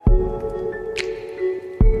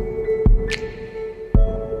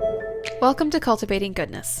Welcome to Cultivating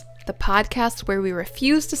Goodness, the podcast where we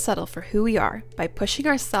refuse to settle for who we are by pushing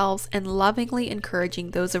ourselves and lovingly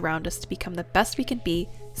encouraging those around us to become the best we can be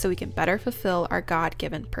so we can better fulfill our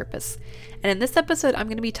God-given purpose. And in this episode, I'm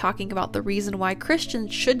going to be talking about the reason why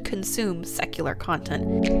Christians should consume secular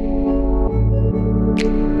content.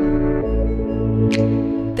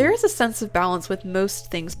 There is a sense of balance with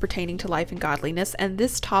most things pertaining to life and godliness, and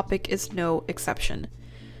this topic is no exception.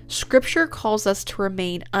 Scripture calls us to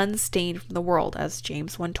remain unstained from the world, as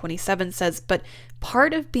James 1:27 says, but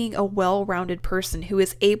part of being a well-rounded person who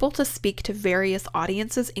is able to speak to various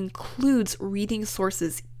audiences includes reading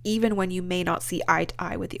sources even when you may not see eye to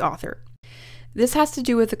eye with the author. This has to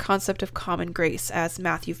do with the concept of common grace, as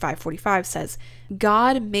Matthew 5:45 says,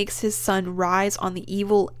 God makes his sun rise on the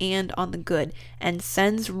evil and on the good, and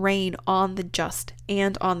sends rain on the just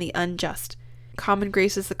and on the unjust. Common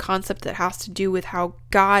grace is the concept that has to do with how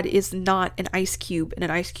God is not an ice cube in an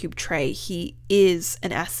ice cube tray. He is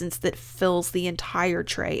an essence that fills the entire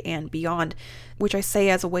tray and beyond, which I say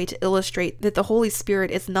as a way to illustrate that the Holy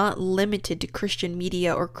Spirit is not limited to Christian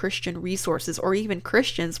media or Christian resources or even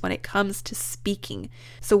Christians when it comes to speaking.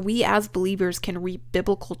 So we as believers can read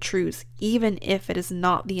biblical truths even if it is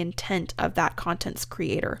not the intent of that content's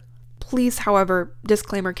creator. Please, however,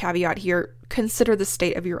 disclaimer caveat here, consider the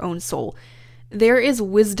state of your own soul. There is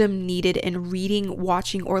wisdom needed in reading,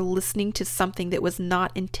 watching, or listening to something that was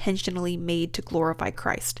not intentionally made to glorify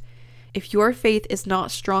Christ. If your faith is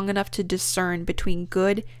not strong enough to discern between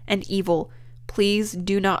good and evil, please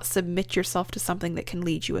do not submit yourself to something that can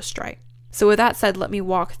lead you astray. So with that said, let me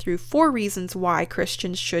walk through 4 reasons why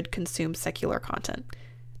Christians should consume secular content.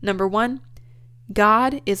 Number 1,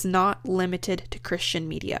 God is not limited to Christian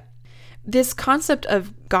media. This concept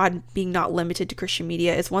of God being not limited to Christian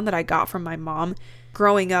media is one that I got from my mom.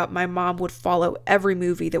 Growing up, my mom would follow every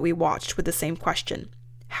movie that we watched with the same question.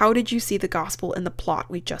 How did you see the gospel in the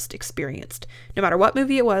plot we just experienced? No matter what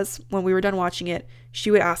movie it was, when we were done watching it,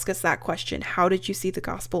 she would ask us that question. How did you see the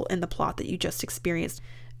gospel in the plot that you just experienced?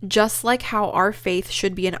 Just like how our faith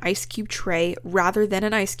should be an ice cube tray rather than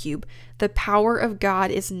an ice cube, the power of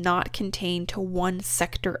God is not contained to one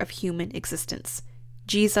sector of human existence.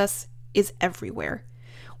 Jesus is everywhere.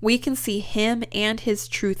 We can see him and his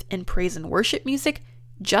truth in praise and worship music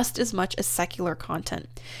just as much as secular content.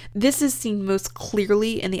 This is seen most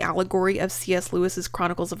clearly in the allegory of C.S. Lewis's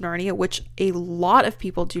Chronicles of Narnia, which a lot of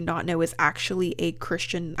people do not know is actually a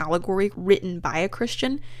Christian allegory written by a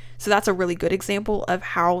Christian. So that's a really good example of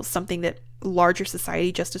how something that larger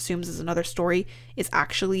society just assumes is another story is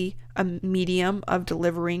actually a medium of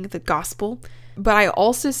delivering the gospel. But I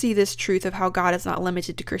also see this truth of how God is not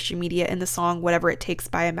limited to Christian media in the song Whatever It Takes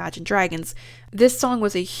by Imagine Dragons. This song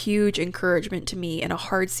was a huge encouragement to me in a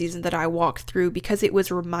hard season that I walked through because it was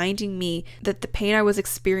reminding me that the pain I was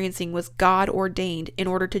experiencing was God ordained in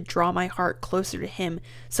order to draw my heart closer to him.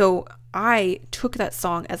 So I took that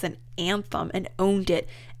song as an anthem and owned it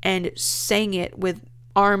and sang it with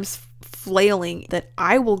arms flailing that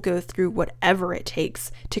I will go through whatever it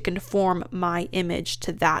takes to conform my image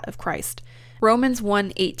to that of Christ. Romans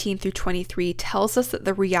 1:18-23 tells us that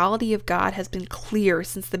the reality of God has been clear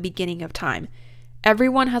since the beginning of time.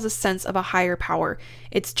 Everyone has a sense of a higher power.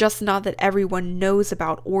 It's just not that everyone knows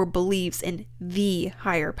about or believes in the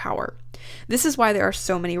higher power. This is why there are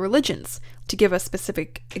so many religions. To give a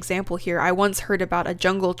specific example here, I once heard about a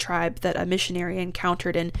jungle tribe that a missionary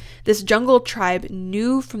encountered, and this jungle tribe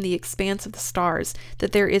knew from the expanse of the stars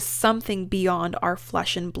that there is something beyond our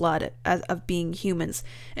flesh and blood of being humans,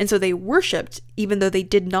 and so they worshipped even though they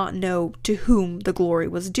did not know to whom the glory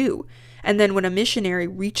was due. And then when a missionary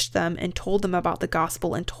reached them and told them about the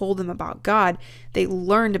gospel and told them about God, they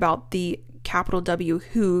learned about the capital W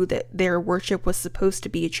who that their worship was supposed to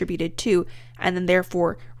be attributed to, and then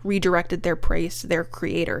therefore redirected their praise to their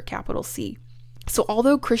creator, capital C. So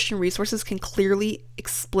although Christian resources can clearly,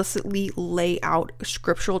 explicitly lay out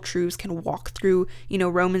scriptural truths, can walk through,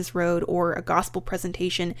 Romans Road or a gospel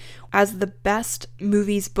presentation, as the best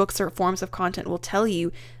movies, books, or forms of content will tell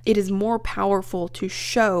you, it is more powerful to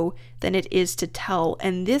show than it is to tell.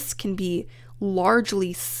 And this can be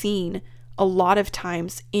largely seen a lot of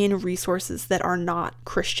times in resources that are not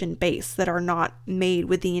Christian based, that are not made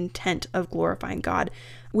with the intent of glorifying God,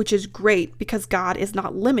 which is great because God is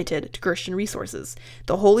not limited to Christian resources.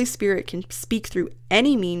 The Holy Spirit can speak through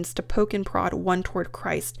any means to poke and prod one toward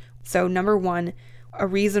Christ. So number 1, a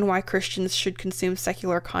reason why Christians should consume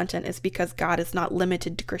secular content is because God is not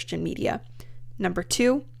limited to Christian media. Number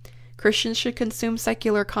 2, Christians should consume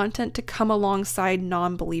secular content to come alongside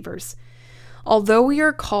non-believers. Although we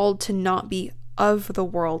are called to not be of the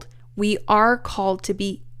world, we are called to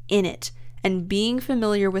be in it. and being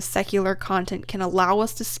familiar with secular content can allow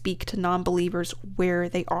us to speak to non-believers where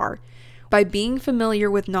they are. By being familiar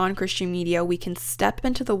with non-Christian media, we can step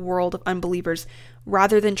into the world of unbelievers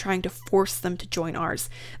rather than trying to force them to join ours.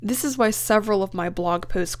 This is why several of my blog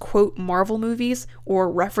posts quote Marvel movies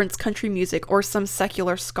or reference country music or some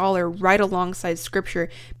secular scholar right alongside scripture,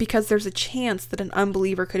 because there's a chance that an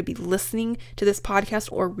unbeliever could be listening to this podcast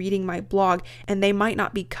or reading my blog, and they might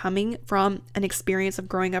not be coming from an experience of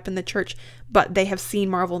growing up in the church, but they have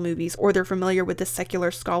seen Marvel movies, or they're familiar with this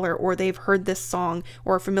secular scholar, or they've heard this song,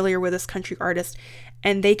 or are familiar with this country artist,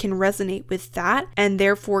 and they can resonate with that and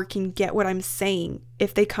therefore can get what I'm saying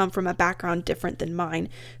if they come from a background different than mine.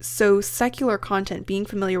 So secular content, being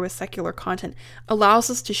familiar with secular content, allows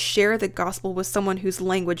us to share the gospel with someone whose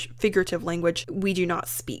language, figurative language, we do not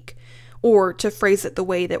speak. Or to phrase it the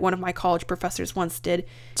way that one of my college professors once did,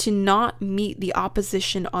 to not meet the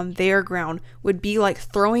opposition on their ground would be like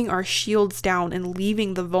throwing our shields down and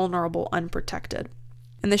leaving the vulnerable unprotected.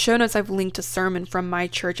 In the show notes, I've linked a sermon from my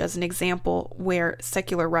church as an example where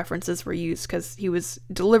secular references were used, because he was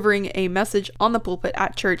delivering a message on the pulpit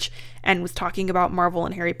at church and was talking about Marvel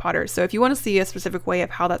and Harry Potter. So if you want to see a specific way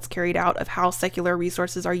of how that's carried out, of how secular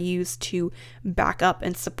resources are used to back up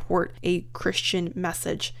and support a Christian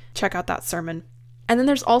message, check out that sermon. And then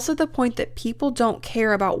there's also the point that people don't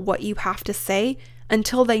care about what you have to say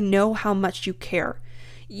until they know how much you care.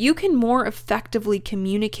 You can more effectively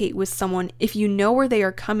communicate with someone if you know where they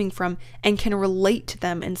are coming from and can relate to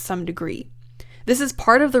them in some degree. This is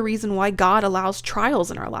part of the reason why God allows trials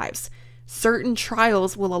in our lives. Certain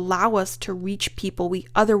trials will allow us to reach people we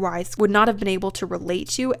otherwise would not have been able to relate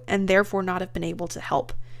to and therefore not have been able to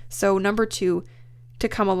help. So 2, to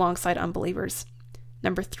come alongside unbelievers.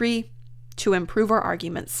 3, to improve our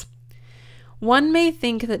arguments. One may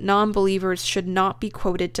think that non-believers should not be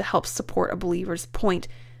quoted to help support a believer's point,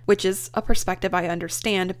 which is a perspective I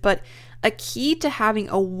understand, but a key to having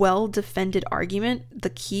a well-defended argument,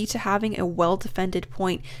 the key to having a well-defended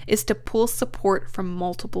point, is to pull support from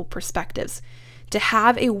multiple perspectives. To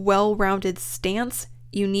have a well-rounded stance,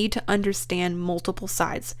 you need to understand multiple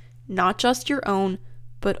sides, not just your own,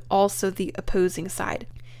 but also the opposing side.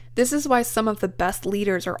 This is why some of the best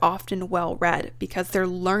leaders are often well-read, because they're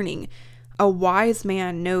learning. A wise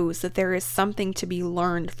man knows that there is something to be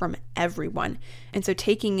learned from everyone. And so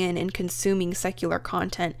taking in and consuming secular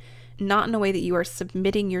content, not in a way that you are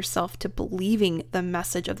submitting yourself to believing the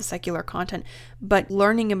message of the secular content, but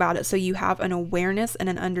learning about it so you have an awareness and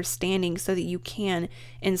an understanding so that you can,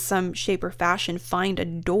 in some shape or fashion, find a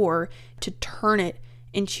door to turn it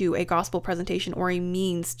into a gospel presentation or a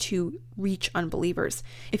means to reach unbelievers.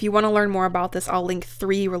 If you want to learn more about this, I'll link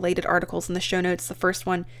 3 related articles in the show notes. The first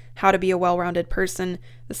one, how to be a well-rounded person.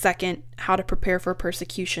 The second, how to prepare for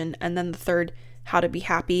persecution. And then the third, how to be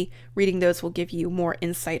happy. Reading those will give you more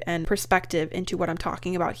insight and perspective into what I'm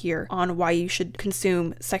talking about here on why you should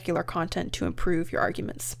consume secular content to improve your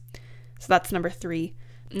arguments. So that's 3.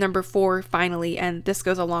 4, finally, and this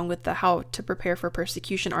goes along with the how to prepare for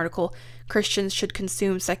persecution article, Christians should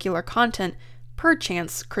consume secular content.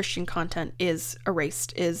 Perchance Christian content is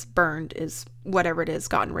erased, is burned, is whatever it is,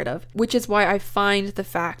 gotten rid of. Which is why I find the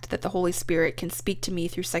fact that the Holy Spirit can speak to me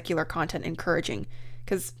through secular content encouraging.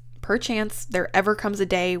 Because perchance there ever comes a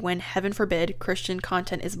day when, heaven forbid, Christian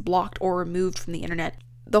content is blocked or removed from the internet,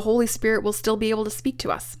 the Holy Spirit will still be able to speak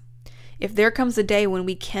to us. If there comes a day when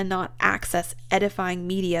we cannot access edifying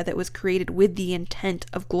media that was created with the intent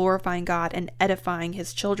of glorifying God and edifying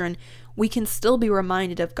His children, we can still be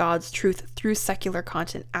reminded of God's truth through secular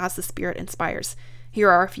content as the Spirit inspires.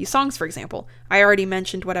 Here are a few songs, for example. I already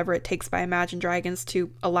mentioned Whatever It Takes by Imagine Dragons.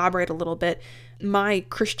 To elaborate a little bit, my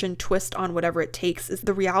Christian twist on Whatever It Takes is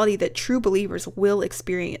the reality that true believers will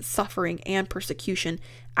experience suffering and persecution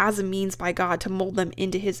as a means by God to mold them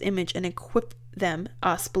into His image and equip them,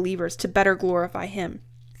 us believers, to better glorify Him.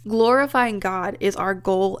 Glorifying God is our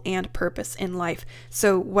goal and purpose in life.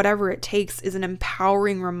 So whatever it takes is an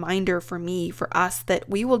empowering reminder for me, for us, that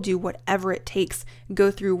we will do whatever it takes, go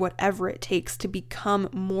through whatever it takes to become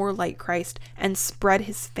more like Christ and spread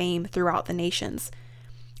His fame throughout the nations.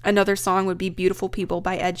 Another song would be Beautiful People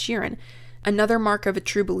by Ed Sheeran. Another mark of a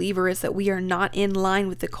true believer is that we are not in line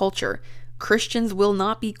with the culture. Christians will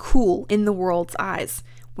not be cool in the world's eyes.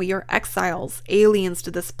 We are exiles, aliens to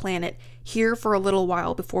this planet, here for a little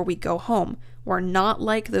while before we go home. We're not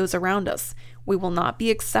like those around us. We will not be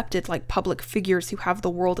accepted like public figures who have the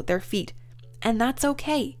world at their feet. And that's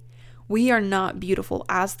okay. We are not beautiful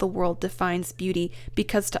as the world defines beauty,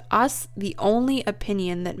 because to us, the only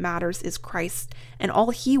opinion that matters is Christ, and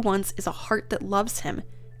all He wants is a heart that loves Him,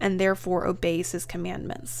 and therefore obeys His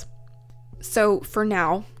commandments. So for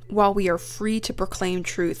now, while we are free to proclaim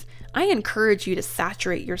truth, I encourage you to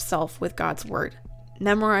saturate yourself with God's word.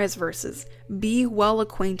 Memorize verses. Be well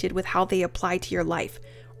acquainted with how they apply to your life.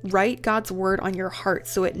 Write God's word on your heart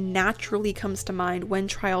so it naturally comes to mind when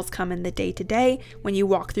trials come in the day-to-day, when you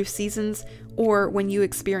walk through seasons, or when you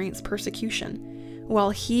experience persecution. While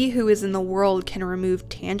he who is in the world can remove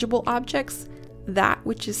tangible objects, that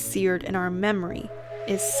which is seared in our memory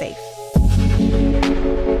is safe.